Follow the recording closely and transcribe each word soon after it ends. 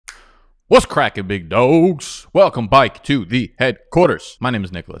What's cracking, big dogs? Welcome back to the headquarters. My name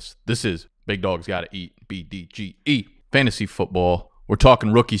is Nicholas. This is Big Dogs Gotta Eat, BDGE, fantasy football. We're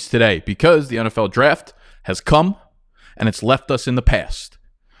talking rookies today because the NFL draft has come and it's left us in the past,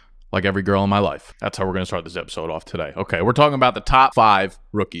 like every girl in my life. That's how we're going to start this episode off today. Okay, we're talking about the top 5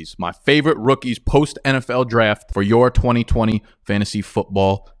 rookies, my favorite rookies post-NFL draft for your 2020 fantasy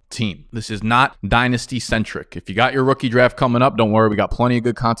football team. This is not Dynasty centric. If you got your rookie draft coming up, don't worry. We got plenty of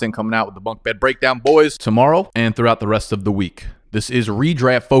good content coming out with the Bunk Bed Breakdown boys tomorrow and throughout the rest of the week. This is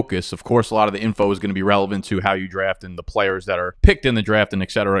redraft focus. Of course, a lot of the info is going to be relevant to how you draft and the players that are picked in the draft and et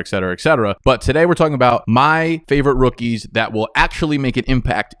cetera, et cetera, et cetera. But today we're talking about my favorite rookies that will actually make an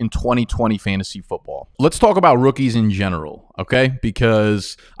impact in 2020 fantasy football. Let's talk about rookies in general, okay?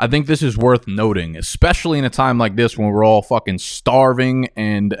 Because I think this is worth noting, especially in a time like this when we're all fucking starving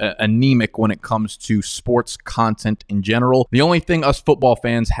and anemic when it comes to sports content in general. The only thing us football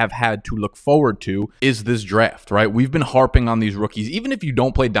fans have had to look forward to is this draft, right? We've been harping on these rookies. Even if you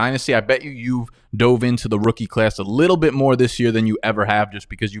don't play Dynasty, I bet you've dove into the rookie class a little bit more this year than you ever have just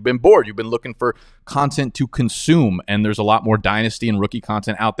because you've been bored. You've been looking for content to consume, and there's a lot more Dynasty and rookie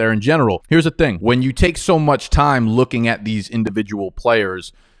content out there in general. Here's the thing. When you take so much time looking at these individual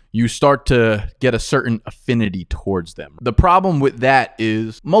players, you start to get a certain affinity towards them. The problem with that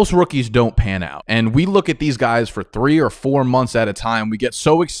is most rookies don't pan out. And we look at these guys for 3 or 4 months at a time. We get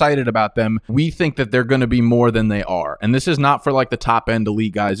so excited about them. We think that they're going to be more than they are. And this is not for like the top end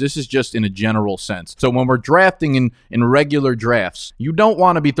elite guys. This is just in a general sense. So when we're drafting in regular drafts, you don't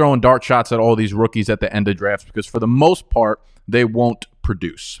want to be throwing dart shots at all these rookies at the end of drafts because for the most part, they won't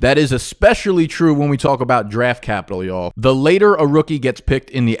produce. That is especially true when we talk about draft capital, y'all. The later a rookie gets picked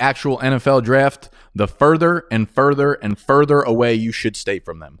in the actual NFL draft, the further and further and further away you should stay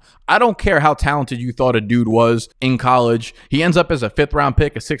from them. I don't care how talented you thought a dude was in college. He ends up as a 5th round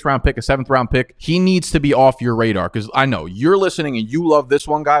pick, a 6th round pick, a 7th round pick. He needs to be off your radar because I know you're listening and you love this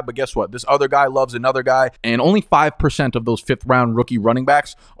one guy, but guess what? This other guy loves another guy, and only 5% of those 5th round rookie running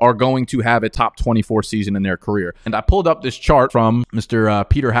backs are going to have a top 24 season in their career. And I pulled up this chart from Mr.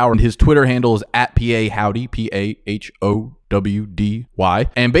 Peter Howard. His Twitter handle is @PAHowdy, PAHOWDY.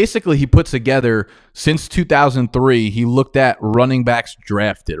 And basically he puts together since 2003, he looked at running backs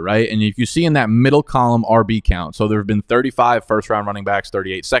drafted, right? And if you see in that middle column RB count, so there have been 35 first-round running backs,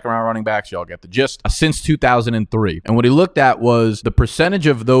 38 second-round running backs, y'all get the gist, since 2003. And what he looked at was the percentage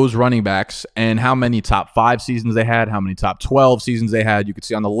of those running backs and how many top 5 seasons they had, how many top 12 seasons they had. You can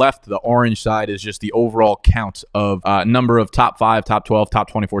see on the left, the orange side is just the overall count of number of top 5, top 12, top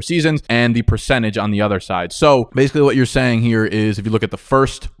 24 seasons, and the percentage on the other side. So basically what you're saying here is if you look at the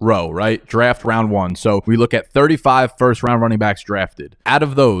first row, right, draft round 1. So we look at 35 first-round running backs drafted. Out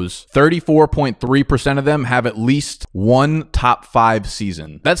of those, 34.3% of them have at least one top 5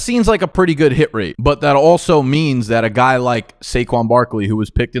 season. That seems like a pretty good hit rate, but that also means that a guy like Saquon Barkley, who was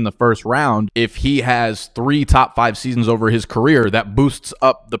picked in the first round, if he has 3 top 5 seasons over his career, that boosts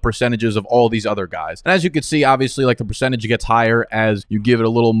up the percentages of all these other guys. And as you can see, obviously, like the percentage gets higher as you give it a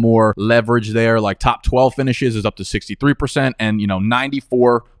little more leverage there. Like top 12 finishes is up to 63%, and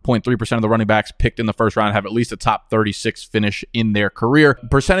 94.3% of the running backs picked in the first round have at least a top 36 finish in their career.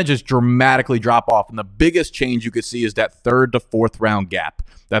 Percentages dramatically drop off, and the biggest change you could see is that 3rd to 4th round gap.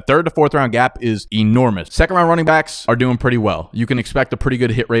 That 3rd to 4th round gap is enormous. Second round running backs are doing pretty well. You can expect a pretty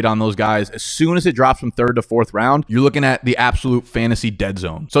good hit rate on those guys. As soon as it drops from 3rd to 4th round, you're looking at the absolute fantasy dead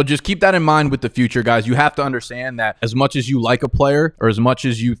zone. So just keep that in mind with the future, guys. You have to understand that as much as you like a player or as much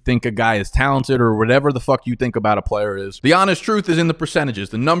as you think a guy is talented or whatever the fuck you think about a player is, the honest truth is in the percentages.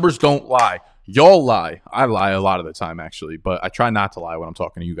 The numbers don't lie. Y'all lie. I lie a lot of the time, actually, but I try not to lie when I'm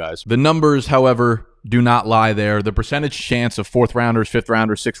talking to you guys. The numbers, however, do not lie there. The percentage chance of 4th rounders, 5th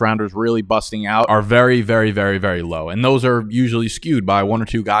rounders, 6th rounders really busting out are very, very, very, very low. And those are usually skewed by 1 or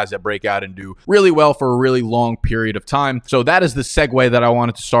 2 guys that break out and do really well for a really long period of time. So that is the segue that I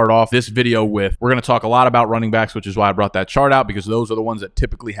wanted to start off this video with. We're going to talk a lot about running backs, which is why I brought that chart out, because those are the ones that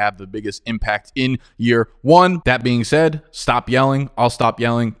typically have the biggest impact in year 1. That being said, stop yelling. I'll stop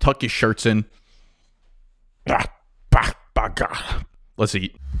yelling. Tuck your shirts in. Let's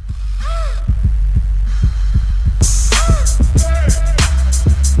eat.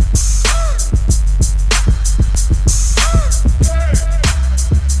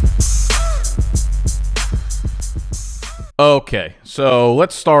 Okay, So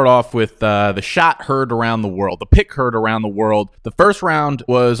let's start off with the shot heard around the world, the pick heard around the world. The first round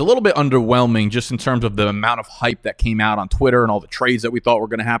was a little bit underwhelming just in terms of the amount of hype that came out on Twitter and all the trades that we thought were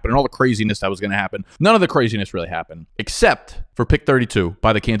going to happen and all the craziness that was going to happen. None of the craziness really happened, except for pick 32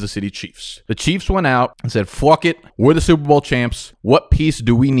 by the Kansas City Chiefs. The Chiefs went out and said, fuck it, we're the Super Bowl champs. What piece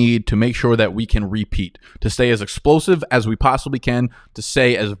do we need to make sure that we can repeat, to stay as explosive as we possibly can, to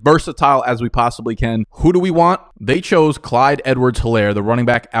stay as versatile as we possibly can? Who do we want? They chose Clyde Edwards-Helaire, the running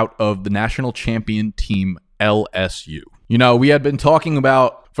back out of the national champion team LSU. You know, we had been talking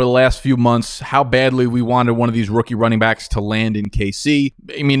about for the last few months how badly we wanted one of these rookie running backs to land in KC.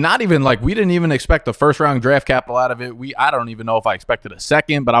 I mean, not even like we didn't even expect the first round draft capital out of it. I don't even know if I expected a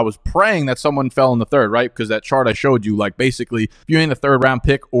second, but I was praying that someone fell in the third, right? Because that chart I showed you, like basically if you ain't a third round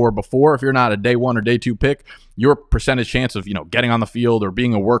pick or before, if you're not a day one or day two pick, your percentage chance of, getting on the field or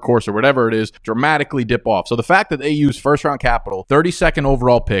being a workhorse or whatever it is dramatically dip off. So the fact that they use first round capital, 32nd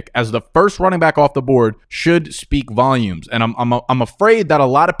overall pick as the first running back off the board should speak volumes. And I'm afraid that a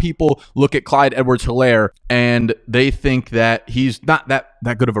lot of people look at Clyde Edwards-Helaire and they think that he's not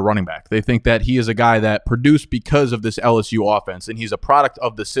that good of a running back. They think that he is a guy that produced because of this LSU offense and he's a product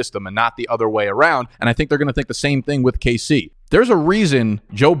of the system and not the other way around. And I think they're going to think the same thing with KC. There's a reason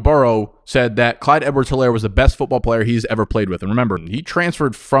Joe Burrow said that Clyde Edwards-Helaire was the best football player he's ever played with. And remember, he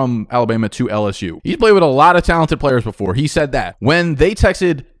transferred from Alabama to LSU. He's played with a lot of talented players before. He said that. When they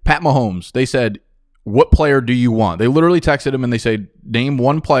texted Pat Mahomes, they said, what player do you want? They literally texted him and they said, name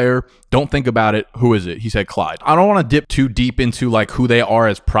one player. Don't think about it. Who is it? He said Clyde. I don't want to dip too deep into like who they are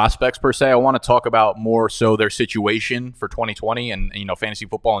as prospects per se. I want to talk about more so their situation for 2020 and fantasy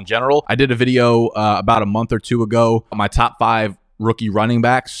football in general. I did a video about a month or two ago on my top 5 rookie running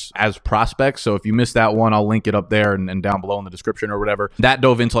backs as prospects. So if you missed that one, I'll link it up there and down below in the description or whatever. That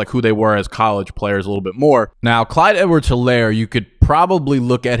dove into like who they were as college players a little bit more. Now, Clyde Edwards-Helaire, you could probably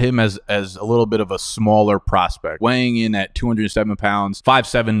look at him as a little bit of a smaller prospect, weighing in at 207 pounds,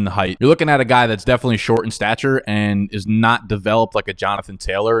 5'7" height. You're looking at a guy that's definitely short in stature and is not developed like a Jonathan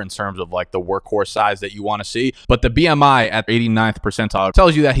Taylor in terms of like the workhorse size that you want to see. But the BMI at 89th percentile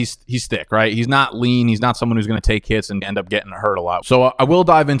tells you that he's thick, right? He's not lean. He's not someone who's going to take hits and end up getting hurt a lot. So I will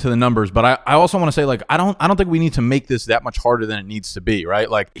dive into the numbers, but I also want to say, like, I don't think we need to make this that much harder than it needs to be, right?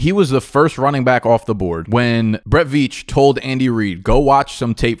 Like, he was the first running back off the board when Brett Veach told Andy Reid, go watch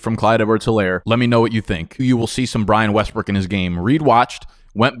some tape from Clyde Edwards-Helaire. Let me know what you think. You will see some Brian Westbrook in his game. Reid watched,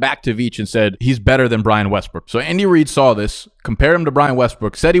 went back to Veach and said, he's better than Brian Westbrook. So Andy Reid saw this, compared him to Brian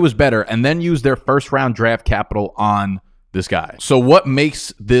Westbrook, said he was better, and then used their first round draft capital on this guy. So what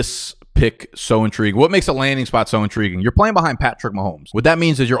makes this pick so intriguing? What makes a landing spot so intriguing? You're playing behind Patrick Mahomes. What that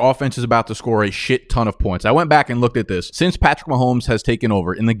means is your offense is about to score a shit ton of points. I went back and looked at this. Since Patrick Mahomes has taken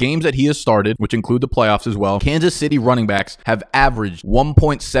over, in the games that he has started, which include the playoffs as well, Kansas City running backs have averaged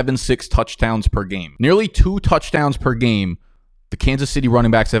 1.76 touchdowns per game. Nearly 2 touchdowns per game the Kansas City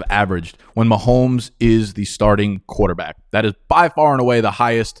running backs have averaged when Mahomes is the starting quarterback. That is by far and away the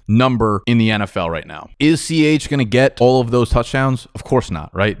highest number in the NFL right now. Is CH going to get all of those touchdowns? Of course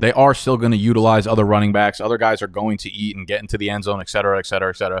not, right? They are still going to utilize other running backs. Other guys are going to eat and get into the end zone, et cetera, et cetera,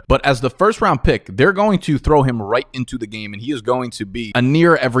 et cetera. But as the first round pick, they're going to throw him right into the game, and he is going to be a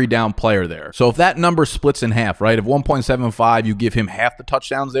near every down player there. So if that number splits in half, right? If 1.75, you give him half the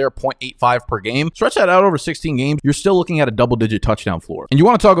touchdowns there, 0.85 per game, stretch that out over 16 games, you're still looking at a double-digit touchdown floor. And you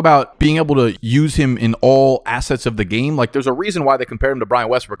want to talk about being able to use him in all assets of the game. Like, there's a reason why they compare him to Brian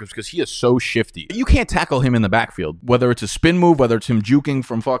Westbrook, is because he is so shifty. You can't tackle him in the backfield, whether it's a spin move, whether it's him juking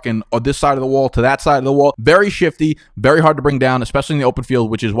from fucking this side of the wall to that side of the wall. Very shifty, very hard to bring down, especially in the open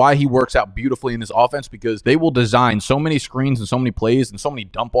field, which is why he works out beautifully in this offense, because they will design so many screens and so many plays and so many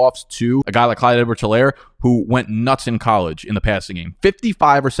dump offs to a guy like Clyde Edwards-Helaire, who went nuts in college in the passing game.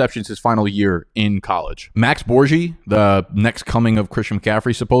 55 receptions his final year in college. Max Borgi, the next coming of Christian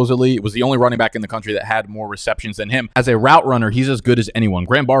McCaffrey, supposedly, was the only running back in the country that had more receptions than him. As a route runner, he's as good as anyone.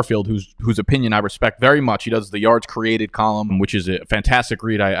 Graham Barfield, whose opinion I respect very much, he does the yards created column, which is a fantastic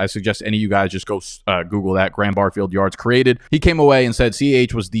read. I suggest any of you guys just go Google that, Graham Barfield yards created. He came away and said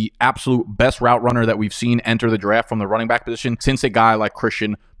CH was the absolute best route runner that we've seen enter the draft from the running back position since a guy like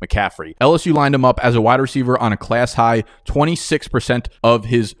Christian McCaffrey. LSU lined him up as a wide receiver on a class high 26% of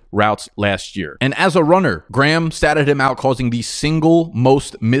his routes last year. And as a runner, Graham statted him out causing the single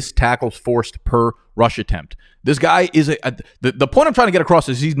most missed tackles forced per rush attempt. This guy is the point I'm trying to get across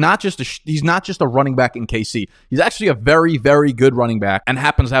is he's not just a running back in KC. He's actually a very, very good running back and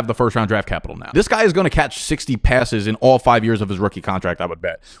happens to have the first round draft capital now. This guy is going to catch 60 passes in all 5 years of his rookie contract, I would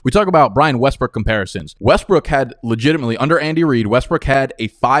bet. We talk about Brian Westbrook comparisons. Westbrook had legitimately, under Andy Reid, Westbrook had a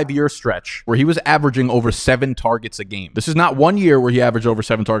 5-year stretch where he was averaging over 7 targets a game. This is not 1 year where he averaged over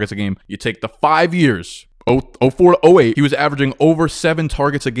 7 targets a game. You take the 5 years. 04 to 08, he was averaging over 7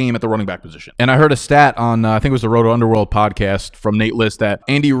 targets a game at the running back position. And I heard a stat on, I think it was the Roto Underworld podcast from Nate List that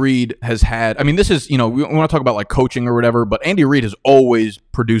Andy Reid has had, I mean, this is, we want to talk about like coaching or whatever, but Andy Reid has always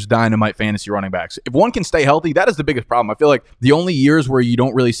produced dynamite fantasy running backs. If one can stay healthy, that is the biggest problem. I feel like the only years where you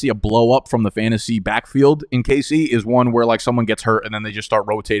don't really see a blow up from the fantasy backfield in KC is one where like someone gets hurt and then they just start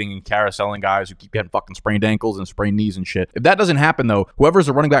rotating and carouseling guys who keep getting fucking sprained ankles and sprained knees and shit. If that doesn't happen though, whoever's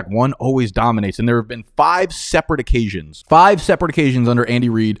a running back one always dominates. And there have been 5 separate occasions under Andy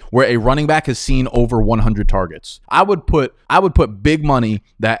Reid where a running back has seen over 100 targets. I would put big money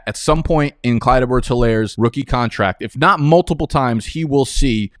that at some point in Clyde Edwards-Helaire's rookie contract, if not multiple times, he will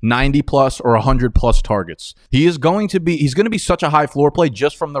see 90 plus or 100 plus targets. He's going to be such a high floor play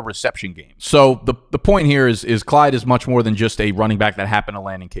just from the reception game. So the point here is Clyde is much more than just a running back that happened to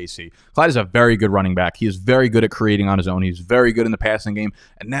land in KC. Clyde is a very good running back. He is very good at creating on his own. He's very good in the passing game.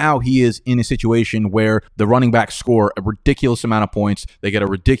 And now he is in a situation where the running backs score a ridiculous amount of points. They get a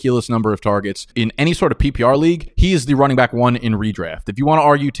ridiculous number of targets. In any sort of PPR league, he is the running back one in redraft. If you want to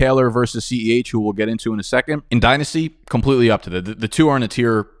argue Taylor versus CEH, who we'll get into in a second, in Dynasty, completely up to the two are in a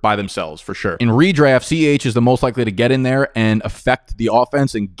tier by themselves for sure. In redraft, CEH is the most likely to get in there and affect the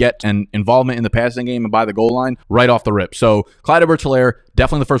offense and get an involvement in the passing game and by the goal line right off the rip. So Clyde Edwards-Helaire,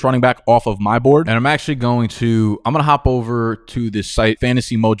 definitely the first running back off of my board. And I'm actually going to hop over to this site,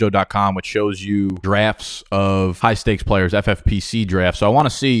 fantasymojo.com, which shows you drafts of high stakes players, FFPC drafts. So I want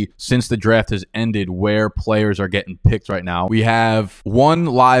to see, since the draft has ended, where players are getting picked right now. We have one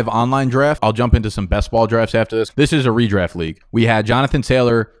live online draft. I'll jump into some best ball drafts after this. This is a redraft league. We had Jonathan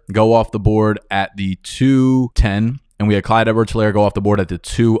Taylor go off the board at the 210. And we had Clyde Edwards-Helaire go off the board at the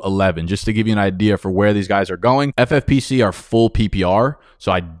 211, just to give you an idea for where these guys are going. FFPC are full PPR,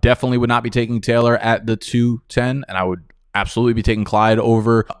 so I definitely would not be taking Taylor at the 210, and I would absolutely be taking Clyde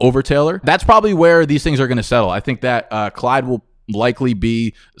over Taylor. That's probably where these things are going to settle. I think that Clyde will likely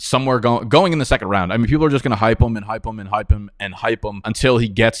be somewhere going in the second round. I mean, people are just going to hype him and hype him and hype him and hype him until he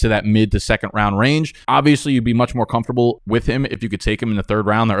gets to that mid to second round range. Obviously, you'd be much more comfortable with him if you could take him in the third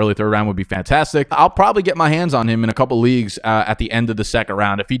round. The early third round would be fantastic. I'll probably get my hands on him in a couple leagues at the end of the second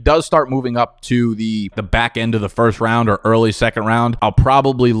round. If he does start moving up to the back end of the first round or early second round, I'll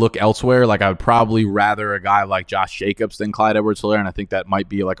probably look elsewhere. Like I would probably rather a guy like Josh Jacobs than Clyde Edwards-Helaire, and I think that might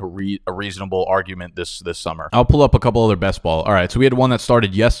be like a reasonable argument this summer. I'll pull up a couple other best ball. All right, so we had one that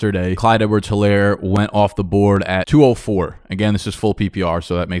started yesterday. Clyde Edwards-Helaire went off the board at 204. Again, this is full PPR,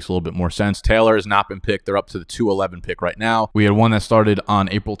 so that makes a little bit more sense. Taylor has not been picked. They're up to the 211 pick right now. We had one that started on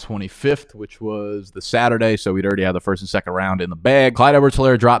April 25th, which was the Saturday, so we'd already had the first and second round in the bag. Clyde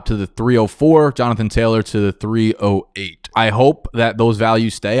Edwards-Helaire dropped to the 304. Jonathan Taylor to the 308. I hope that those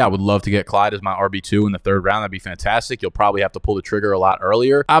values stay. I would love to get Clyde as my RB2 in the third round. That'd be fantastic. You'll probably have to pull the trigger a lot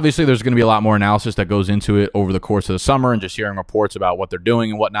earlier. Obviously, there's going to be a lot more analysis that goes into it over the course of the summer and just hearing reports about what they're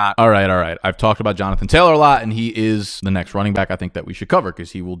doing and whatnot. All right. I've talked about Jonathan Taylor a lot, and he is the next running back I think that we should cover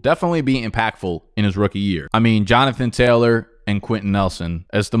because he will definitely be impactful in his rookie year. I mean, Jonathan Taylor and Quentin Nelson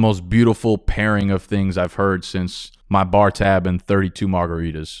as the most beautiful pairing of things I've heard since my bar tab and 32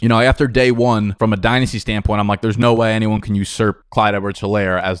 margaritas. After day one, from a dynasty standpoint, I'm like, there's no way anyone can usurp Clyde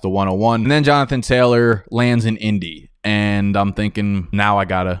Edwards-Helaire as the 101. And then Jonathan Taylor lands in Indy, and I'm thinking, I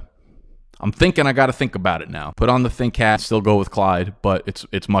gotta think about it now. Put on the think hat, still go with Clyde, but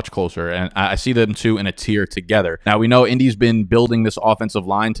it's much closer. And I see them two in a tier together. Now, we know Indy's been building this offensive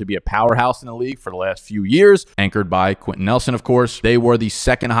line to be a powerhouse in the league for the last few years, anchored by Quentin Nelson, of course. They were the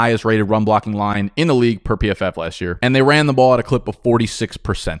second highest rated run blocking line in the league per PFF last year. And they ran the ball at a clip of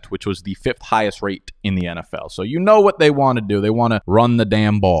 46%, which was the 5th highest rate in the NFL. So you know what they want to do. They want to run the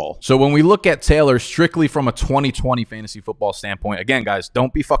damn ball. So when we look at Taylor strictly from a 2020 fantasy football standpoint, again, guys,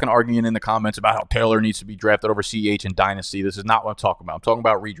 don't be fucking arguing in the comments about how Taylor needs to be drafted over CEH in Dynasty. This is not what I'm talking about. I'm talking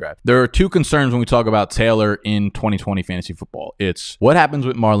about redraft. There are two concerns when we talk about Taylor in 2020 fantasy football. It's what happens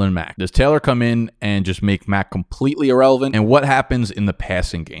with Marlon Mack. Does Taylor come in and just make Mack completely irrelevant? And what happens in the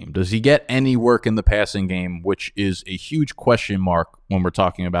passing game? Does he get any work in the passing game, which is a huge question mark when we're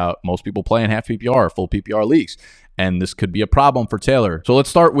talking about most people playing half PPR or full PPR leagues. And this could be a problem for Taylor. So let's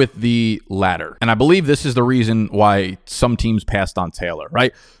start with the latter. And I believe this is the reason why some teams passed on Taylor,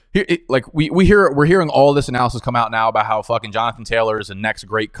 right? we're hearing all this analysis come out now about how fucking Jonathan Taylor is the next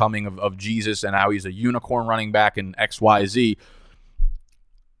great coming of Jesus and how he's a unicorn running back in XYZ.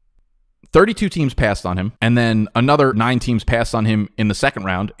 32 teams passed on him, and then another 9 teams passed on him in the second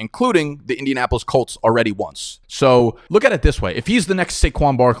round, including the Indianapolis Colts already once. So look at it this way. If he's the next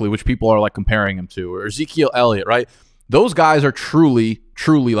Saquon Barkley, which people are like comparing him to, or Ezekiel Elliott, right? Those guys are truly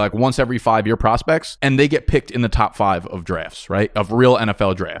like once every 5-year prospects, and they get picked in the top 5 of drafts, right? Of real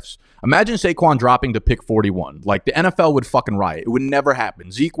NFL drafts. Imagine Saquon dropping to pick 41. Like, the NFL would fucking riot. It would never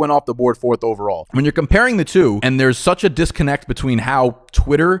happen. Zeke went off the board 4th overall. When you're comparing the two, and there's such a disconnect between how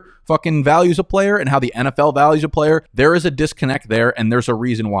Twitter fucking values a player and how the NFL values a player, there is a disconnect there, and there's a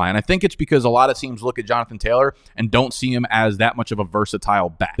reason why. And I think it's because a lot of teams look at Jonathan Taylor and don't see him as that much of a versatile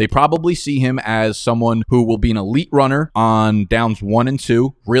back. They probably see him as someone who will be an elite runner on downs 1 and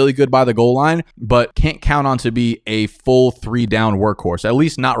 2, really good by the goal line, but can't count on to be a full 3-down workhorse, at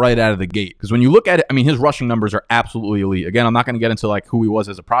least not right out of the gate. Because when you look at it, I mean, his rushing numbers are absolutely elite. Again, I'm not going to get into like who he was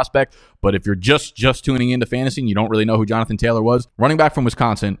as a prospect, but if you're just tuning into fantasy and you don't really know who Jonathan Taylor was, running back from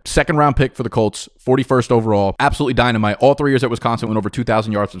Wisconsin, 2nd round pick for the Colts, 41st overall, absolutely dynamite. All 3 years at Wisconsin went over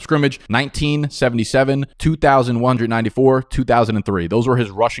 2,000 yards from scrimmage, 1977, 2,194, 2003. Those were his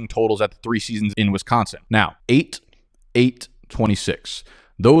rushing totals at the 3 seasons in Wisconsin. Now, 26.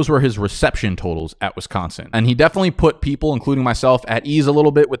 Those were his reception totals at Wisconsin. And he definitely put people, including myself, at ease a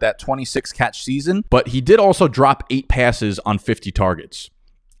little bit with that 26 catch season, but he did also drop 8 passes on 50 targets.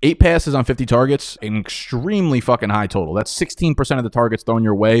 8 passes on 50 targets, an extremely fucking high total. That's 16% of the targets thrown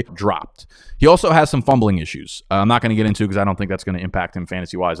your way dropped. He also has some fumbling issues. I'm not going to get into because I don't think that's going to impact him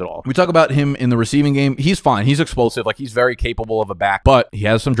fantasy-wise at all. We talk about him in the receiving game. He's fine. He's explosive. Like, he's very capable of a back, but he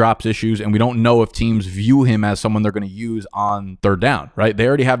has some drops issues, and we don't know if teams view him as someone they're going to use on 3rd down, right? They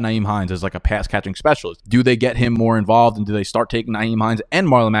already have Nyheim Hines as like a pass-catching specialist. Do they get him more involved, and do they start taking Nyheim Hines and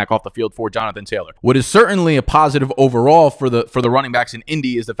Marlon Mack off the field for Jonathan Taylor? What is certainly a positive overall for the running backs in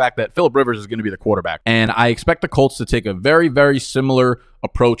Indy is the fact that Phillip Rivers is going to be the quarterback. And I expect the Colts to take a very, very similar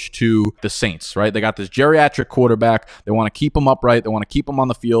approach to the Saints, right? They got this geriatric quarterback. They want to keep him upright. They want to keep him on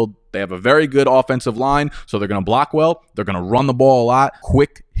the field. They have a very good offensive line, so they're going to block well. They're going to run the ball a lot,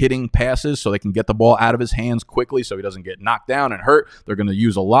 quick hitting passes so they can get the ball out of his hands quickly so he doesn't get knocked down and hurt. They're going to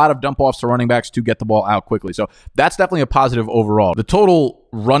use a lot of dump offs to running backs to get the ball out quickly. So that's definitely a positive overall. The total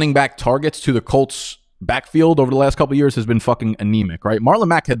running back targets to the Colts backfield over the last couple of years has been fucking anemic, right? Marlon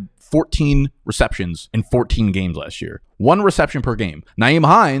Mack had 14 receptions in 14 games last year. 1 reception per game. Nyheim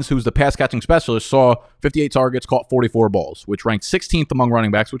Hines, who's the pass-catching specialist, saw 58 targets, caught 44 balls, which ranked 16th among running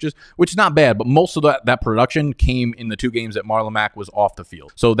backs, which is not bad, but most of that production came in the 2 games that Marlon Mack was off the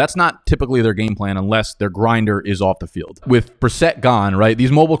field. So that's not typically their game plan unless their grinder is off the field. With Brissett gone, right,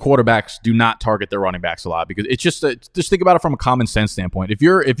 these mobile quarterbacks do not target their running backs a lot because it's just think about it from a common sense standpoint. If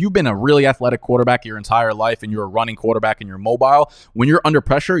you've been a really athletic quarterback your entire life and you're a running quarterback and you're mobile, when you're under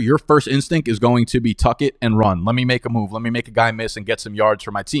pressure, your first instinct is going to be tuck it and run. Let me make a move. Let me make a guy miss and get some yards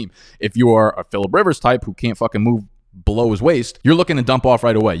for my team. If you are a Phillip Rivers type who can't fucking move below his waist, you're looking to dump off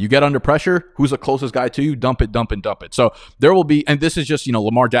right away. You get under pressure, who's the closest guy to you? Dump it. So there will be, and this is just,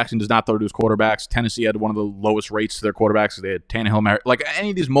 Lamar Jackson does not throw to his quarterbacks. Tennessee had one of the lowest rates to their quarterbacks. They had Tannehill, like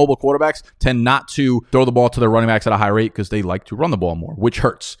any of these mobile quarterbacks tend not to throw the ball to their running backs at a high rate because they like to run the ball more, which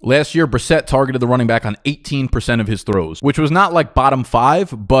hurts. Last year, Brissett targeted the running back on 18% of his throws, which was not like bottom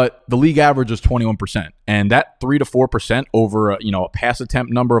 5, but the league average was 21%. And that 3 to 4% over, a pass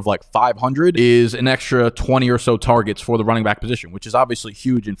attempt number of like 500 is an extra 20 or so targets for the running back position, which is obviously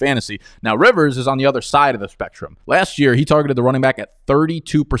huge in fantasy. Now, Rivers is on the other side of the spectrum. Last year, he targeted the running back at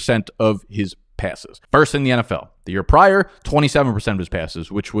 32% of his passes. First in the NFL. The year prior, 27% of his passes,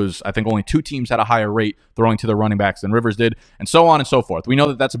 which was, I think, only 2 teams had a higher rate throwing to their running backs than Rivers did, and so on and so forth. We know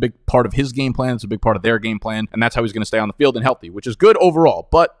that that's a big part of his game plan. It's a big part of their game plan, and that's how he's going to stay on the field and healthy, which is good overall.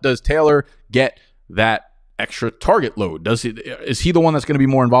 But does Taylor get that extra target load? Is he the one that's going to be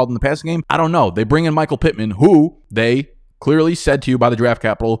more involved in the passing game? I don't know. They bring in Michael Pittman, who they clearly said to you by the draft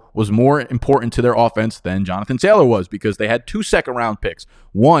capital was more important to their offense than Jonathan Taylor was because they had 2 second-round picks.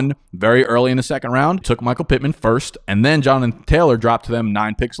 One, very early in the second round, took Michael Pittman first, and then Jonathan Taylor dropped to them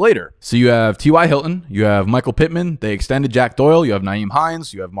 9 picks later. So you have T.Y. Hilton, you have Michael Pittman, they extended Jack Doyle, you have Nyheim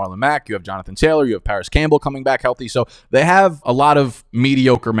Hines, you have Marlon Mack, you have Jonathan Taylor, you have Paris Campbell coming back healthy. So they have a lot of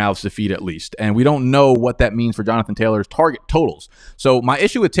mediocre mouths to feed at least, and we don't know what that means for Jonathan Taylor's target totals. So my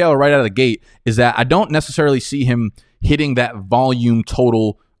issue with Taylor right out of the gate is that I don't necessarily see him hitting that volume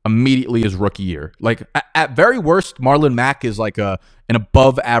total immediately his rookie year. Like at very worst, Marlon Mack is like an an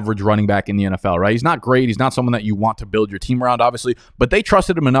above average running back in the NFL, right? He's not great. He's not someone that you want to build your team around, obviously, but they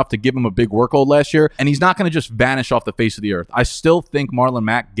trusted him enough to give him a big workload last year, and he's not going to just vanish off the face of the earth. I still think Marlon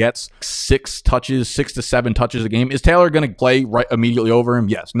Mack gets 6 to 7 touches a game. Is Taylor going to play right immediately over him?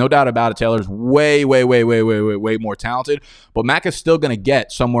 Yes, no doubt about it. Taylor's way more talented, but Mack is still going to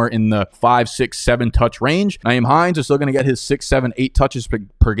get somewhere in the 5, 6, 7 touch range. Nyheim Hines is still going to get his 6, 7, 8 touches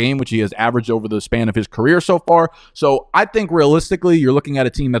per game, which he has averaged over the span of his career so far. So I think realistically, you're looking at a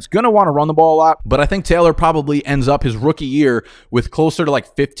team that's going to want to run the ball a lot, but I think Taylor probably ends up his rookie year with closer to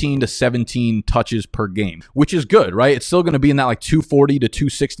like 15 to 17 touches per game, which is good, right? It's still going to be in that like 240 to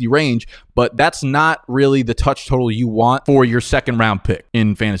 260 range, but that's not really the touch total you want for your second round pick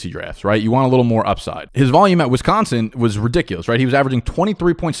in fantasy drafts, right? You want a little more upside. His volume at Wisconsin was ridiculous, right? He was averaging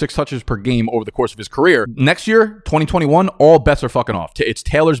 23.6 touches per game over the course of his career. Next year, 2021, all bets are fucking off. It's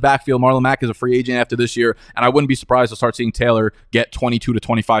Taylor's backfield. Marlon Mack is a free agent after this year, and I wouldn't be surprised to start seeing Taylor get 22 to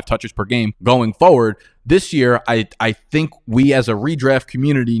 25 touches per game going forward. This year, I think we as a redraft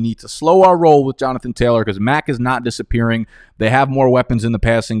community need to slow our roll with Jonathan Taylor because Mack is not disappearing. They have more weapons in the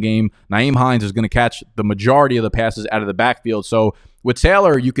passing game. Nyheim Hines is going to catch the majority of the passes out of the backfield. So with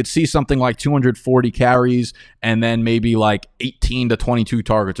Taylor, you could see something like 240 carries and then maybe like 18 to 22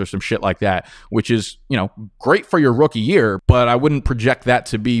 targets or some shit like that, which is, great for your rookie year, but I wouldn't project that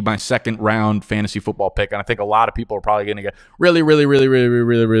to be my second round fantasy football pick. And I think a lot of people are probably going to get really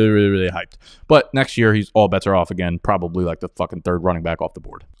hyped. But next year, all bets are off again, probably like the fucking third running back off the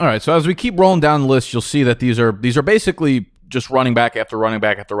board. All right, so as we keep rolling down the list, you'll see that these are basically just running back after running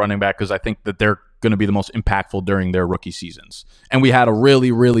back after running back because I think that they're going to be the most impactful during their rookie seasons. And we had a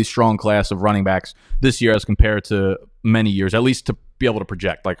really strong class of running backs this year as compared to many years, at least to be able to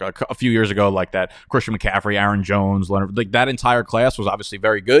project. Like a few years ago, like that Christian McCaffrey, Aaron Jones, Leonard, like that entire class was obviously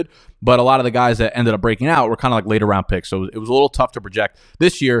very good, but a lot of the guys that ended up breaking out were kind of like later round picks. So it was a little tough to project.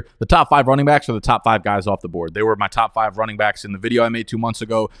 This year, the top 5 running backs are the top 5 guys off the board. They were my top 5 running backs in the video I made 2 months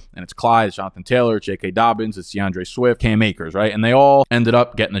ago, and it's Clyde, it's Jonathan Taylor, J.K. Dobbins, it's DeAndre Swift, Cam Akers, right? And they all ended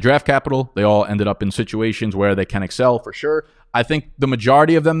up getting the draft capital. They all ended up in situations where they can excel for sure. I think the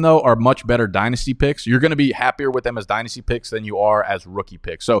majority of them, though, are much better dynasty picks. You're going to be happier with them as dynasty picks than you are as rookie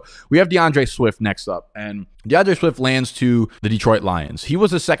picks. So we have DeAndre Swift next up, and DeAndre Swift lands to the Detroit Lions. He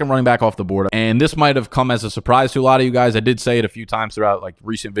was the second running back off the board, and this might have come as a surprise to a lot of you guys. I did say it a few times throughout like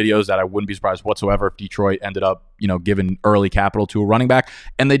recent videos that I wouldn't be surprised whatsoever if Detroit ended up, giving early capital to a running back,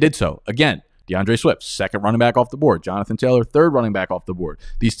 and they did so. Again, DeAndre Swift, second running back off the board. Jonathan Taylor, third running back off the board.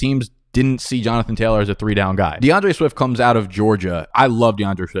 These teams didn't see Jonathan Taylor as a 3-down guy. DeAndre Swift comes out of Georgia. I love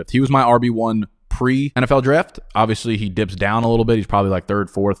DeAndre Swift. He was my RB1 pre-NFL draft. Obviously, he dips down a little bit. He's probably like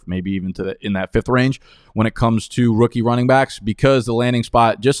 3rd, 4th, maybe even in that 5th range when it comes to rookie running backs because the landing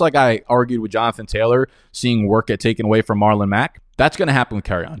spot, just like I argued with Jonathan Taylor, seeing work get taken away from Marlon Mack, that's going to happen with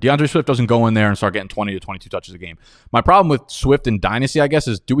Kerryon. DeAndre Swift doesn't go in there and start getting 20 to 22 touches a game. My problem with Swift in Dynasty, I guess,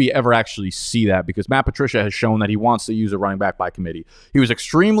 is do we ever actually see that? Because Matt Patricia has shown that he wants to use a running back by committee. He was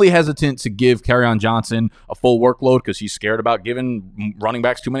extremely hesitant to give Kerryon Johnson a full workload because he's scared about giving running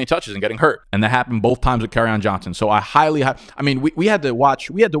backs too many touches and getting hurt. And that happened both times with Kerryon Johnson. So we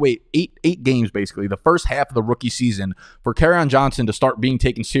had to wait eight games, basically, the first half of the rookie season for Kerryon Johnson to start being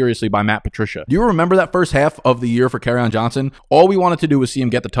taken seriously by Matt Patricia. Do you remember that first half of the year for Kerryon Johnson? All we wanted to do was see him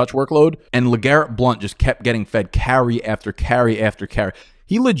get the touch workload, and LeGarrette Blount just kept getting fed carry after carry after carry.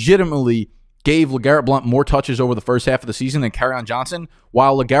 He legitimately gave LeGarrette Blount more touches over the first half of the season than Kerryon Johnson,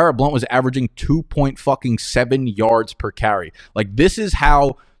 while LeGarrette Blount was averaging 2.7 yards per carry. Like, this is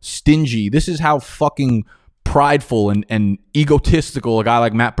how stingy, this is how fucking prideful and egotistical a guy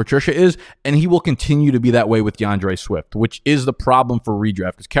like Matt Patricia is, and he will continue to be that way with DeAndre Swift, which is the problem for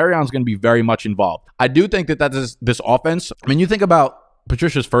redraft because Kerryon's going to be very much involved. I do think that is this offense. I mean, you think about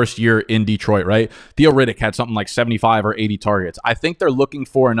Patricia's first year in Detroit, right? Theo Riddick had something like 75 or 80 targets. I think they're looking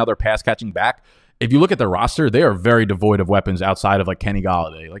for another pass catching back. If you look at their roster, they are very devoid of weapons outside of like Kenny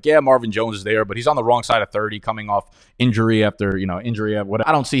Golladay. Like, yeah, Marvin Jones is there, but he's on the wrong side of 30 coming off injury after, injury.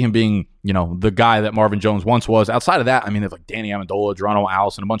 I don't see him being, the guy that Marvin Jones once was. Outside of that, I mean, there's like Danny Amendola, Geronimo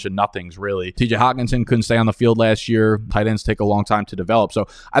Allison, a bunch of nothings, really. TJ Hawkinson couldn't stay on the field last year. Tight ends take a long time to develop. So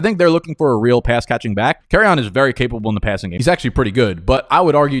I think they're looking for a real pass catching back. Kerryon is very capable in the passing game. He's actually pretty good, but I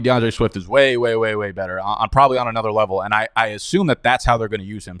would argue DeAndre Swift is way better. Probably on another level, and I assume that that's how they're going to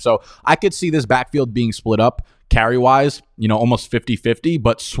use him. So I could see this backfield being split up carry-wise, almost 50-50,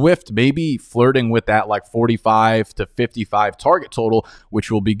 but Swift maybe flirting with that like 45 to 55 target total,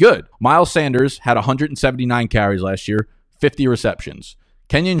 which will be good. Miles Sanders had 179 carries last year, 50 receptions.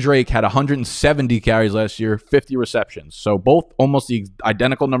 Kenyon Drake had 170 carries last year, 50 receptions. So both almost the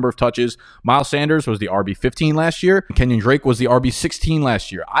identical number of touches. Miles Sanders was the RB15 last year. Kenyon Drake was the RB16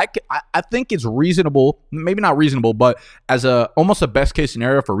 last year. I think it's reasonable, maybe not reasonable, but as almost a best case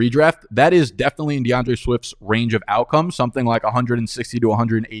scenario for redraft, that is definitely in DeAndre Swift's range of outcomes, something like 160 to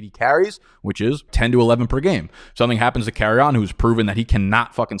 180 carries, which is 10 to 11 per game. Something happens to Carry-On, who's proven that he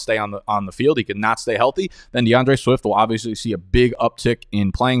cannot fucking stay on the field. He cannot stay healthy. Then DeAndre Swift will obviously see a big uptick in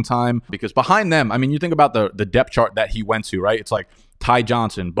playing time, because behind them, I mean, you think about the depth chart that he went to, right? It's like Ty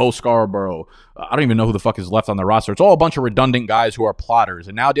Johnson, Bo Scarborough. I don't even know who the fuck is left on the roster. It's all a bunch of redundant guys who are plotters.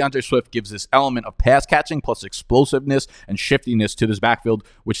 And now DeAndre Swift gives this element of pass catching plus explosiveness and shiftiness to this backfield,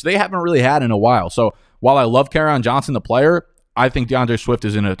 which they haven't really had in a while. So while I love Kerryon Johnson, the player, I think DeAndre Swift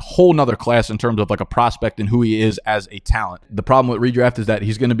is in a whole nother class in terms of like a prospect and who he is as a talent. The problem with redraft is that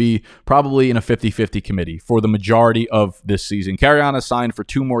he's going to be probably in a 50-50 committee for the majority of this season. Kerryon is signed for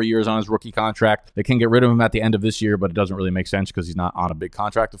 2 more years on his rookie contract. They can get rid of him at the end of this year, but it doesn't really make sense because he's not on a big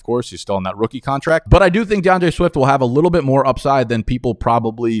contract, of course. He's still on that rookie contract. But I do think DeAndre Swift will have a little bit more upside than people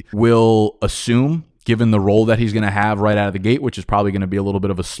probably will assume, given the role that he's going to have right out of the gate, which is probably going to be a little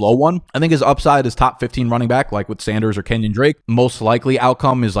bit of a slow one. I think his upside is top 15 running back, like with Sanders or Kenyon Drake. Most likely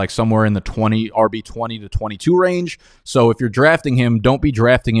outcome is like somewhere in the RB20 to 22 range. So if you're drafting him, don't be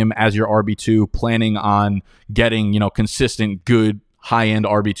drafting him as your RB2, planning on getting, consistent, good, high-end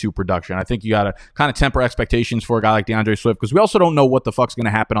RB2 production. I think you got to kind of temper expectations for a guy like DeAndre Swift, because we also don't know what the fuck's going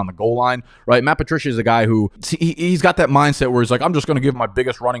to happen on the goal line, right? Matt Patricia is a guy who, he's got that mindset where he's like, I'm just going to give my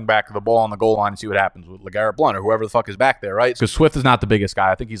biggest running back the ball on the goal line and see what happens with LeGarrette Blount or whoever the fuck is back there, right? Because Swift is not the biggest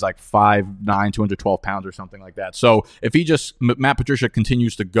guy. I think he's like 5'9", 212 pounds or something like that. So if Matt Patricia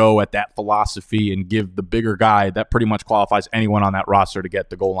continues to go at that philosophy and give the bigger guy, that pretty much qualifies anyone on that roster to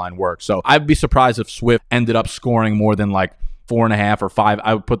get the goal line work. So I'd be surprised if Swift ended up scoring more than like 4.5 or 5.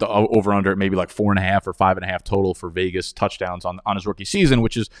 I would put the over under at maybe like 4.5 or 5.5 total for Vegas touchdowns on his rookie season,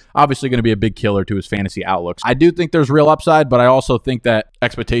 which is obviously going to be a big killer to his fantasy outlooks. I do think there's real upside, but I also think that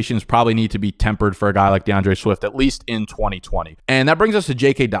expectations probably need to be tempered for a guy like DeAndre Swift, at least in 2020. And that brings us to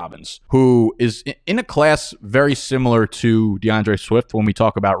J.K. Dobbins, who is in a class very similar to DeAndre Swift when we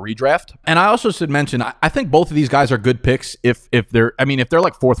talk about redraft. And I also should mention, I think both of these guys are good picks if they're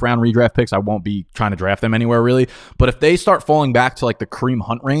like 4th round redraft picks. I won't be trying to draft them anywhere really. But if they start falling back to like the Kareem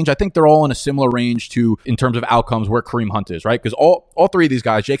Hunt range, I think they're all in a similar range to, in terms of outcomes, where Kareem Hunt is, right? Because all 3 of these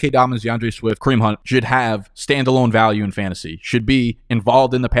guys, J.K. Dobbins, DeAndre Swift, Kareem Hunt, should have standalone value in fantasy, should be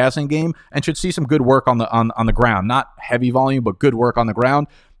involved in the passing game, and should see some good work on the ground. Not heavy volume, but good work on the ground.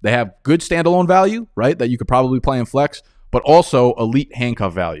 They have good standalone value, right, that you could probably play in flex, but also elite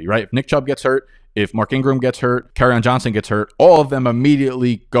handcuff value, right? If Nick Chubb gets hurt, if Mark Ingram gets hurt, Kerryon Johnson gets hurt, all of them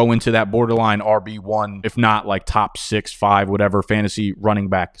immediately go into that borderline RB1, if not like top 6, 5, whatever fantasy running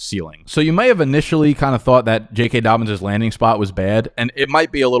back ceiling. So you may have initially kind of thought that J.K. Dobbins' landing spot was bad, and it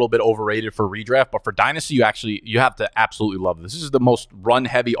might be a little bit overrated for redraft, but for Dynasty, you have to absolutely love this. This is the most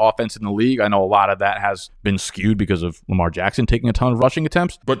run-heavy offense in the league. I know a lot of that has been skewed because of Lamar Jackson taking a ton of rushing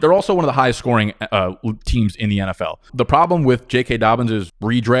attempts, but they're also one of the highest scoring teams in the NFL. The problem with J.K. Dobbins'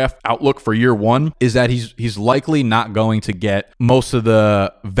 redraft outlook for year 1 is that he's likely not going to get most of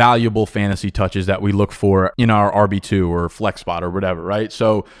the valuable fantasy touches that we look for in our RB2 or flex spot or whatever, right?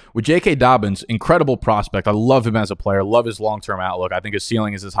 So with J.K. Dobbins, incredible prospect. I love him as a player, love his long-term outlook. I think his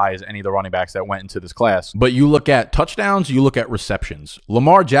ceiling is as high as any of the running backs that went into this class. But you look at touchdowns, you look at receptions.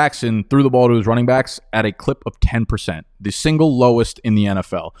 Lamar Jackson threw the ball to his running backs at a clip of 10%, the single lowest in the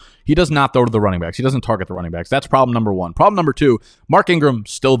NFL. He does not throw to the running backs. He doesn't target the running backs. That's problem number 1. Problem number 2, Mark Ingram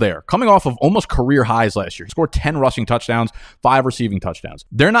still there, coming off of almost career highs last year. He scored 10 rushing touchdowns, 5 receiving touchdowns.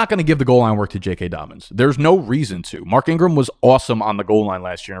 They're not going to give the goal line work to J.K. Dobbins. There's no reason to. Mark Ingram was awesome on the goal line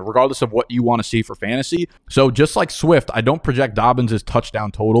last year, regardless of what you want to see for fantasy. So just like Swift, I don't project Dobbins'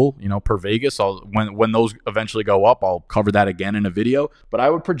 touchdown total, per Vegas. When those eventually go up, I'll cover that again in a video. But I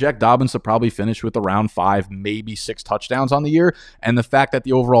would project Dobbins to probably finish with around 5, maybe 6 touchdowns on the year. And the fact that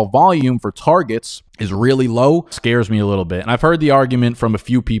the overall volume for targets is really low scares me a little bit. And I've heard the argument from a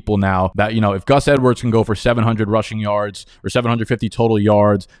few people now that, if Gus Edwards can go for 700 rushing yards or 750 total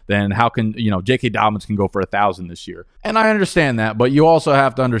yards, then how can, J.K. Dobbins can go for 1,000 this year? And I understand that, but you also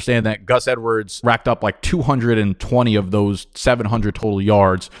have to understand that Gus Edwards racked up like 220 of those 700 total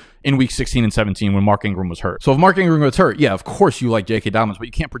yards in week 16 and 17 when Mark Ingram was hurt. So if Mark Ingram was hurt, yeah, of course you like J.K. Dobbins, but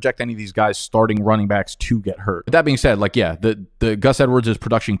you can't project any of these guys starting running backs to get hurt. But that being said, the Gus Edwards'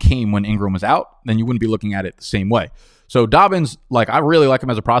 production came when Ingram was out, then you wouldn't be looking at it the same way. So Dobbins, I really like him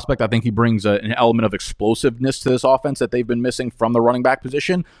as a prospect. I think he brings an element of explosiveness to this offense that they've been missing from the running back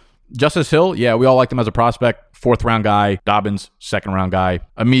position. Justice Hill, yeah, we all liked him as a prospect. 4th round guy. Dobbins, 2nd round guy.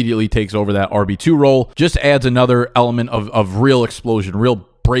 Immediately takes over that RB2 role. Just adds another element of real explosion, real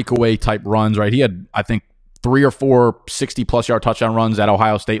breakaway type runs, right? He had, I think, 3 or 4 60-plus yard touchdown runs at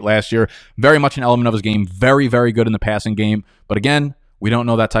Ohio State last year. Very much an element of his game. Very, very good in the passing game. But again, we don't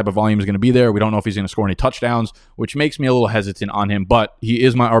know that type of volume is going to be there. We don't know if he's going to score any touchdowns, which makes me a little hesitant on him. But he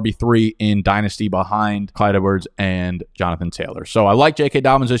is my RB3 in Dynasty behind Clyde Edwards and Jonathan Taylor. So I like J.K.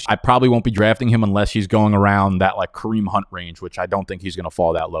 Dobbins. I probably won't be drafting him unless he's going around that like Kareem Hunt range, which I don't think he's going to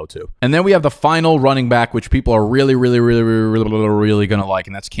fall that low to. And then we have the final running back, which people are really going to like,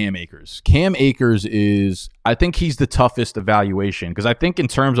 and that's Cam Akers. Cam Akers is, I think he's the toughest evaluation because I think in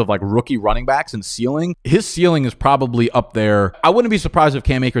terms of like rookie running backs and ceiling, his ceiling is probably up there. I wouldn't be surprised if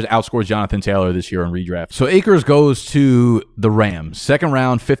Cam Akers outscores Jonathan Taylor this year in redraft. So Akers goes to the Rams, 2nd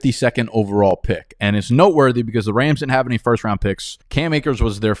round, 52nd overall pick. And it's noteworthy because the Rams didn't have any 1st round picks. Cam Akers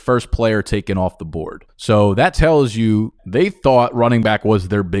was their first player taken off the board. So that tells you they thought running back was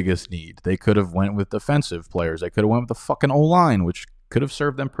their biggest need. They could have went with defensive players. They could have went with the fucking O-line, which could have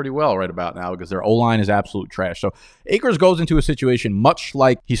served them pretty well right about now because their O-line is absolute trash. So Akers goes into a situation much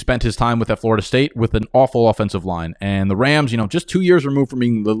like he spent his time with at Florida State with an awful offensive line. And the Rams, just 2 years removed from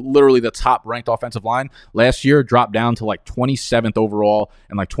being literally the top ranked offensive line, last year dropped down to like 27th overall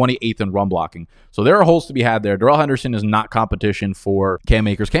and like 28th in run blocking. So there are holes to be had there. Darrell Henderson is not competition for Cam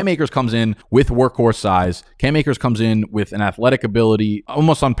Akers. Cam Akers comes in with workhorse size. Cam Akers comes in with an athletic ability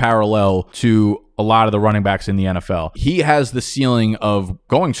almost unparalleled to a lot of the running backs in the NFL. He has the ceiling of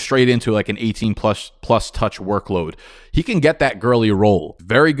going straight into like an 18 plus touch workload. He can get that Gurley role.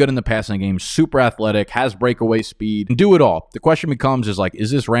 Very good in the passing game, super athletic, has breakaway speed, and do it all. The question becomes is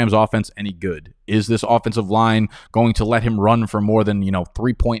this Rams offense any good? Is this offensive line going to let him run for more than,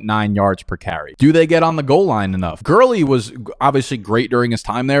 3.9 yards per carry? Do they get on the goal line enough? Gurley was obviously great during his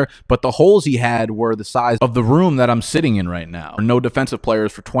time there, but the holes he had were the size of the room that I'm sitting in right now. No defensive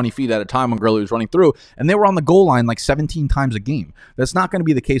players for 20 feet at a time when Gurley was running through, and they were on the goal line like 17 times a game. That's not going to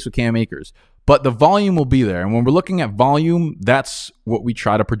be the case with Cam Akers. But the volume will be there. And when we're looking at volume, that's what we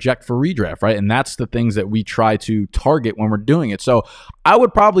try to project for redraft, right? And that's the things that we try to target when we're doing it. So I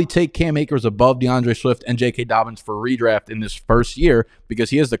would probably take Cam Akers above DeAndre Swift and J.K. Dobbins for redraft in this first year because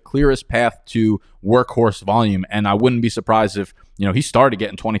he has the clearest path to workhorse volume. And I wouldn't be surprised if, he started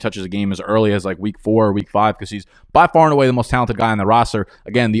getting 20 touches a game as early as like week 4 or week 5 because he's by far and away the most talented guy on the roster.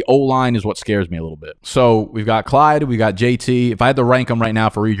 Again, the O-line is what scares me a little bit. So we've got Clyde, we got JT. If I had to rank them right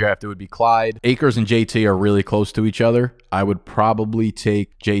now for redraft, it would be Clyde. Akers and JT are really close to each other. I would probably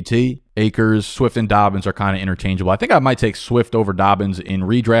take JT. Akers, Swift, and Dobbins are kind of interchangeable. I think I might take Swift over Dobbins in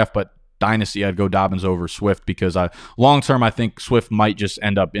redraft, but Dynasty, I'd go Dobbins over Swift because long-term, I think Swift might just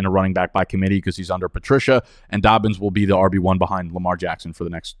end up in a running back by committee because he's under Patricia, and Dobbins will be the RB1 behind Lamar Jackson for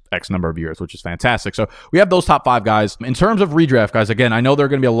the next X number of years, which is fantastic. So we have those top 5 guys. In terms of redraft, guys, again, I know there are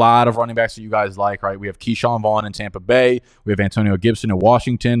going to be a lot of running backs that you guys like, right? We have Keyshawn Vaughn in Tampa Bay. We have Antonio Gibson in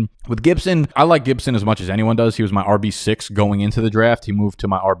Washington. With Gibson, I like Gibson as much as anyone does. He was my RB6 going into the draft. He moved to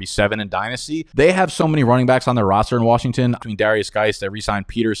my RB7 in Dynasty. They have so many running backs on their roster in Washington. Between Darius Geist, they re-signed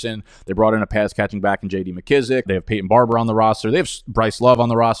Peterson. They brought in a pass-catching back in J.D. McKissick. They have Peyton Barber on the roster. They have Bryce Love on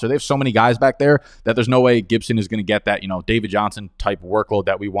the roster. They have so many guys back there that there's no way Gibson is going to get that, David Johnson type workload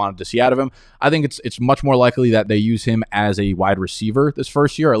that we wanted to see out of him. I think it's much more likely that they use him as a wide receiver this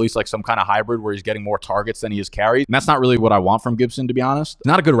first year, or at least like some kind of hybrid where he's getting more targets than he is carries. And that's not really what I want from Gibson, to be honest.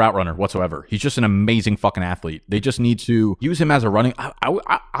 Not a good route runner whatsoever. He's just an amazing fucking athlete. They just need to use him as a running.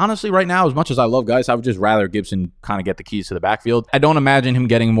 I honestly, right now, as much as I love guys, I would just rather Gibson kind of get the keys to the backfield. I don't imagine him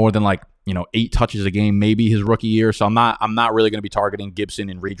getting more than like 8 touches a game, maybe his rookie year. So I'm not really going to be targeting Gibson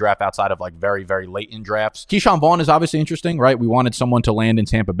in redraft outside of like very, very late in drafts. Keyshawn Vaughn is obviously interesting, right? We wanted someone to land in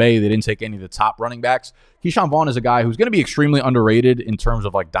Tampa Bay. They didn't take any of the top running backs. Keyshawn Vaughn is a guy who's going to be extremely underrated in terms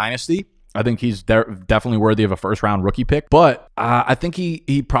of like dynasty. I think he's definitely worthy of a first-round rookie pick, but I think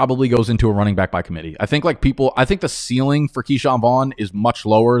he probably goes into a running back by committee. I think the ceiling for Keyshawn Vaughn is much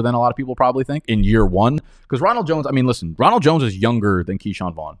lower than a lot of people probably think in year 1. Because Ronald Jones, Ronald Jones is younger than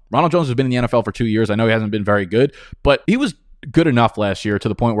Keyshawn Vaughn. Ronald Jones has been in the NFL for 2 years. I know he hasn't been very good, but he was good enough last year to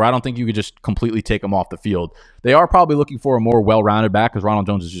the point where I don't think you could just completely take him off the field. They are probably looking for a more well-rounded back because Ronald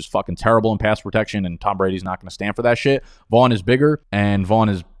Jones is just fucking terrible in pass protection and Tom Brady's not going to stand for that shit. Vaughn is bigger and Vaughn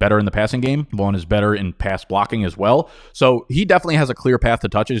is better in the passing game. Vaughn is better in pass blocking as well. So he definitely has a clear path to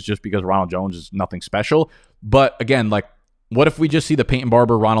touches just because Ronald Jones is nothing special. But again, like, what if we just see the Peyton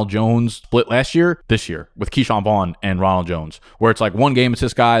Barber, Ronald Jones split this year with Keyshawn Vaughn and Ronald Jones, where it's like one game it's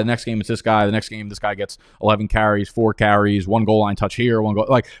this guy, the next game it's this guy, the next game this guy gets 11 carries, 4 carries, 1 goal line touch here, 1 goal.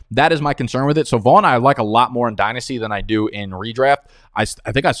 Like, that is my concern with it. So Vaughn I like a lot more in Dynasty than I do in redraft. I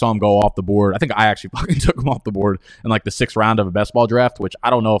think I saw him go off the board. I think I actually fucking took him off the board in like the 6th round of a best ball draft, which I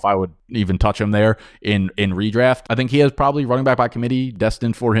don't know if I would even touch him there in redraft. I think he has probably running back by committee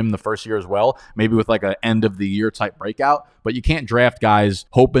destined for him the first year as well, maybe with like an end of the year type breakout. But you can't draft guys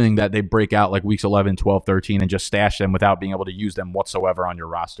hoping that they break out like weeks 11, 12, 13 and just stash them without being able to use them whatsoever on your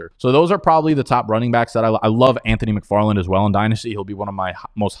roster. So those are probably the top running backs that I love. Anthony McFarland as well in Dynasty. He'll be one of my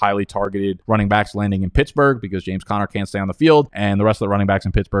most highly targeted running backs landing in Pittsburgh because James Conner can't stay on the field, and the rest of the running backs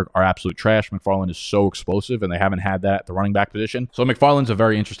in Pittsburgh are absolute trash. McFarland is so explosive, and they haven't had that at the running back position. So McFarland's a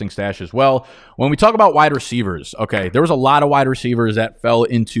very interesting stash as well. When we talk about wide receivers, okay, there was a lot of wide receivers that fell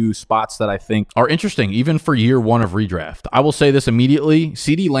into spots that I think are interesting, even for year 1 of redraft. I will say this immediately.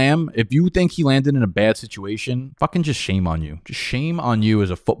 CeeDee Lamb, if you think he landed in a bad situation, fucking just shame on you. Just shame on you as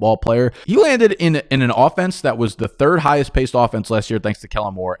a football player. He landed in an offense that was the 3rd highest paced offense last year thanks to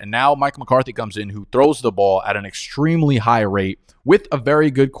Kellen Moore. And now Mike McCarthy comes in, who throws the ball at an extremely high rate with a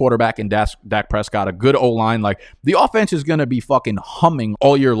very good quarterback in Dak Prescott, a good O-line. Like, the offense is going to be fucking humming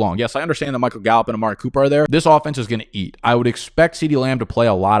all year long. Yes, I understand that Michael Gallup and Amari Cooper are there. This offense is going to eat. I would expect CeeDee Lamb to play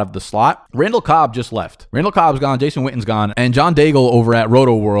a lot of the slot. Randall Cobb just left. Randall Cobb's gone. Jason Witten's gone. And John Daigle over at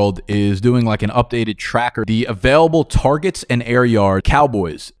Roto World is doing like an updated tracker. The available targets and air yard.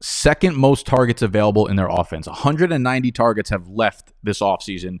 Cowboys, 2nd most targets available in their offense. 190 targets have left this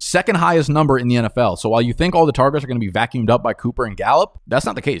offseason. 2nd highest number in the NFL. So while you think all the targets are going to be vacuumed up by Cooper and Gallup, that's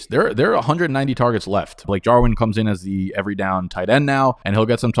not the case. There are 190 targets left. Blake Jarwin comes in as the every down tight end now, and he'll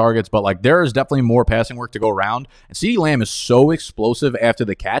get some targets, but like there is definitely more passing work to go around. And CeeDee Lamb is so explosive after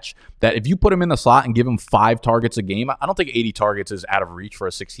the catch that if you put him in the slot and give him 5 targets a game, I don't think 80 targets is out of reach for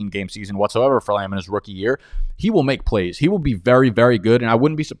a 16-game season whatsoever for Lamb in his rookie year. He will make plays. He will be very, very good, and I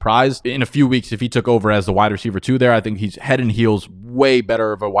wouldn't be surprised in a few weeks if he took over as the wide receiver 2 there. I think he's head and heels way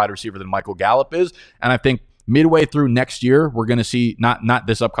better of a wide receiver than Michael Gallup is, and I think midway through next year, we're going to see, not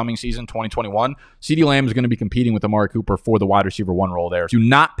this upcoming season, 2021, CeeDee Lamb is going to be competing with Amari Cooper for the wide receiver 1 role there. Do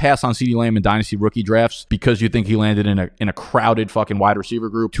not pass on CeeDee Lamb in Dynasty rookie drafts because you think he landed in a crowded fucking wide receiver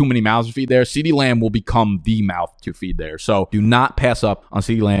group. Too many mouths to feed there. CeeDee Lamb will become the mouth to feed there. So do not pass up on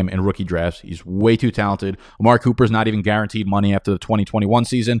CeeDee Lamb in rookie drafts. He's way too talented. Amari Cooper's not even guaranteed money after the 2021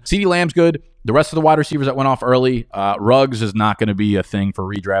 season. CeeDee Lamb's good. The rest of the wide receivers that went off early, Ruggs is not going to be a thing for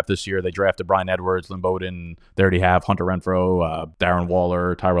redraft this year. They drafted Bryan Edwards, Lynn Bowden. They already have Hunter Renfrow, Darren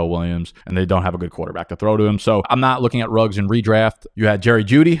Waller, Tyrell Williams, and they don't have a good quarterback to throw to him. So I'm not looking at Ruggs in redraft. You had Jerry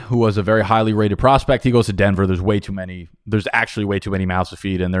Jeudy, who was a very highly rated prospect. He goes to Denver. There's actually way too many mouths to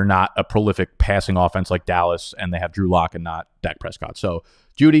feed, and they're not a prolific passing offense like Dallas, and they have Drew Lock and not Dak Prescott. So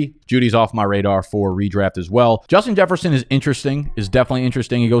Judy's off my radar for redraft as well. Justin Jefferson is definitely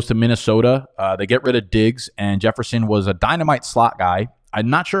interesting. He goes to Minnesota. They get rid of Diggs, and Jefferson was a dynamite slot guy. I'm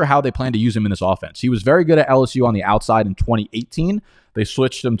not sure how they plan to use him in this offense. He was very good at LSU on the outside in 2018. They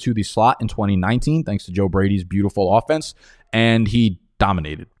switched him to the slot in 2019, thanks to Joe Brady's beautiful offense, and he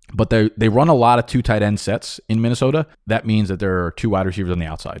dominated. But they run a lot of 2 tight end sets in Minnesota. That means that there are 2 wide receivers on the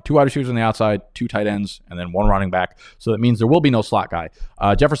outside. 2 wide receivers on the outside, 2 tight ends, and then 1 running back. So that means there will be no slot guy.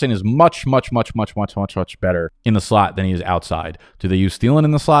 Jefferson is much better in the slot than he is outside. Do they use Thielen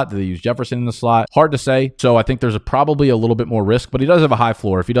in the slot? Do they use Jefferson in the slot? Hard to say. So I think there's probably a little bit more risk, but he does have a high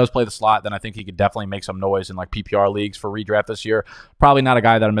floor. If he does play the slot, then I think he could definitely make some noise in like PPR leagues for redraft this year. Probably not a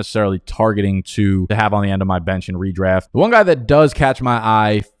guy that I'm necessarily targeting to have on the end of my bench in redraft. The one guy that does catch my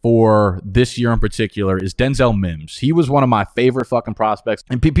eye for this year in particular is Denzel Mims. He was one of my favorite fucking prospects,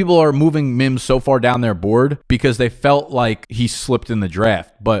 and people are moving Mims so far down their board because they felt like he slipped in the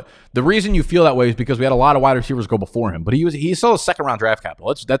draft. But the reason you feel that way is because we had a lot of wide receivers go before him, but he's still a 2nd round draft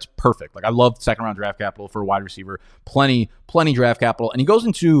capital. That's perfect. Like, I love 2nd round draft capital for a wide receiver. Plenty draft capital. And he goes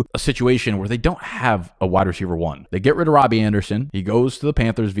into a situation where they don't have a wide receiver 1. They get rid of Robbie Anderson. He goes to the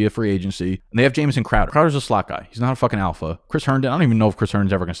Panthers via free agency, and they have Jamison Crowder. Crowder's a slot guy. He's not a fucking alpha. Chris Herndon, I don't even know if Chris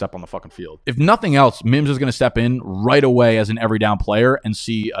Herndon's ever going to step on the fucking field. If nothing else, Mims is going to step in right away as an every down player and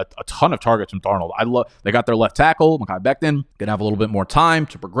see a ton of targets from Darnold. They got their left tackle, Mekhi Becton, going to have a little bit more time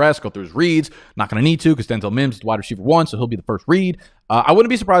to progress, go through his reads. Not going to need to because Denzel Mims is the wide receiver 1, so he'll be the first read. I wouldn't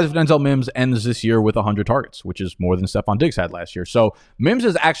be surprised if Denzel Mims ends this year with 100 targets, which is more than Stephon Diggs had last year. So Mims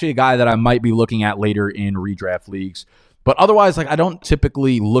is actually a guy that I might be looking at later in redraft leagues. But otherwise, like, I don't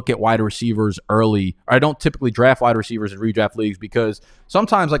typically look at wide receivers early, or I don't typically draft wide receivers in redraft leagues because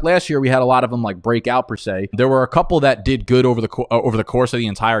sometimes, like last year, we had a lot of them like break out per se. There were a couple that did good over the course of the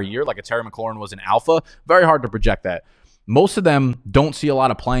entire year, like a Terry McLaurin was an alpha. Very hard to project that. most of them don't see a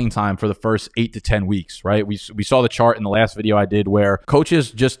lot of playing time for the first 8 to 10 weeks, right? We saw the chart in the last video I did where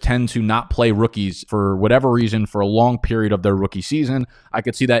coaches just tend to not play rookies for whatever reason for a long period of their rookie season. I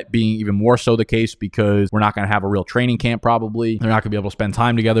could see that being even more so the case because we're not going to have a real training camp probably. They're not going to be able to spend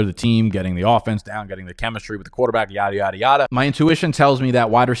time together, the team, getting the offense down, getting the chemistry with the quarterback, yada, yada, yada. My intuition tells me that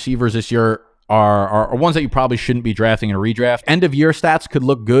wide receivers this year are ones that you probably shouldn't be drafting in a redraft. End of year stats could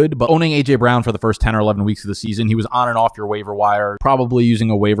look good, but owning A.J. Brown for the first 10 or 11 weeks of the season, he was on and off your waiver wire, probably using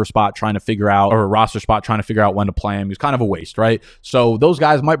a waiver spot trying to figure out, or a roster spot trying to figure out when to play him. He was kind of a waste, right? So those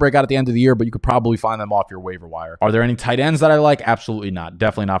guys might break out at the end of the year, but you could probably find them off your waiver wire. Are there any tight ends that I like? Absolutely not.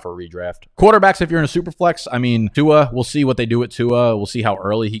 Definitely not for a redraft. Quarterbacks, if you're in a super flex, I mean, Tua, we'll see what they do with Tua. We'll see how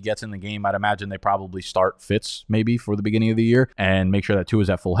early he gets in the game. I'd imagine they probably start Fitz maybe for the beginning of the year and make sure that Tua's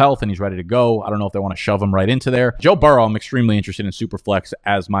at full health and he's ready to go. I don't know if they want to shove him right into there. Joe Burrow, I'm extremely interested in Superflex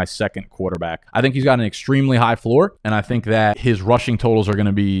as my second quarterback. I think he's got an extremely high floor, and I think that his rushing totals are going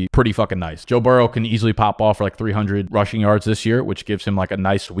to be pretty fucking nice. Joe Burrow can easily pop off for like 300 rushing yards this year, which gives him like a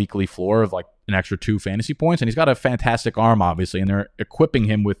nice weekly floor of like an extra 2 fantasy points. And he's got a fantastic arm, obviously, and they're equipping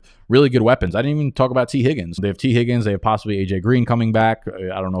him with really good weapons. I didn't even talk about T. Higgins. They have T. Higgins. They have possibly A.J. Green coming back.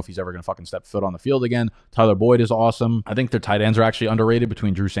 I don't know if he's ever going to fucking step foot on the field again. Tyler Boyd is awesome. I think their tight ends are actually underrated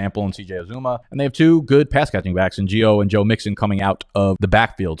between Drew Sample and C.J. Azuma. And they have 2 good pass catching backs in Gio and Joe Mixon coming out of the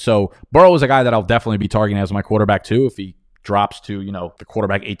backfield. So Burrow is a guy that I'll definitely be targeting as my quarterback too if he drops to, you know, the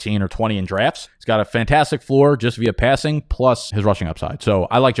quarterback 18 or 20 in drafts. He's got a fantastic floor just via passing plus his rushing upside. So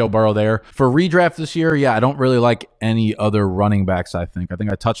I like Joe Burrow there. For redraft this year, yeah, I don't really like any other running backs, I think.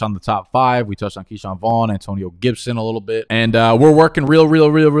 I touched on the top 5. We touched on Keyshawn Vaughn, Antonio Gibson a little bit. And we're working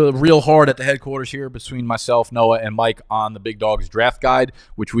real hard at the headquarters here between myself, Noah, and Mike on the Big Dogs draft guide,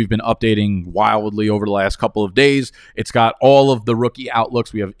 which we've been updating wildly over the last couple of days. It's got all of the rookie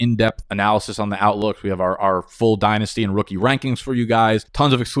outlooks. We have in-depth analysis on the outlooks. We have our full Dynasty and rookie rankings for you guys.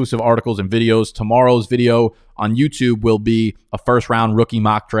 Tons of exclusive articles and videos. Tomorrow's video on YouTube will be a first-round rookie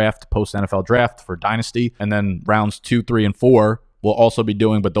mock draft, post-NFL draft for Dynasty. And then rounds 2, 3, and 4 we'll also be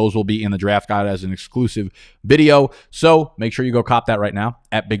doing, but those will be in the draft guide as an exclusive video. So make sure you go cop that right now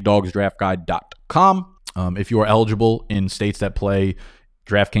at BigDogsDraftGuide.com. If you are eligible in states that play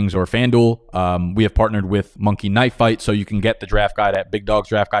DraftKings or FanDuel, we have partnered with Monkey Knife Fight, so you can get the draft guide at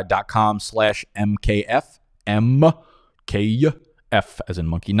BigDogsDraftGuide.com/MKF. MKF as in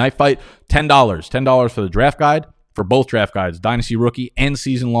Monkey Knife Fight. $10 for the draft guide for both draft guides, Dynasty Rookie and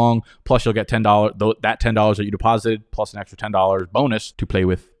Season Long. Plus, you'll get $10, that $10 that you deposited, plus an extra $10 bonus to play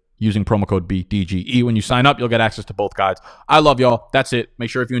with using promo code BDGE. When you sign up, you'll get access to both guides. I love y'all. That's it. Make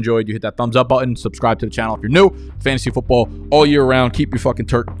sure if you enjoyed, you hit that thumbs up button. Subscribe to the channel if you're new. Fantasy football all year round. Keep your fucking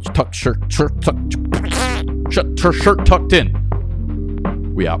shirt tucked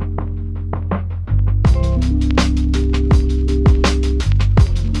in. We out.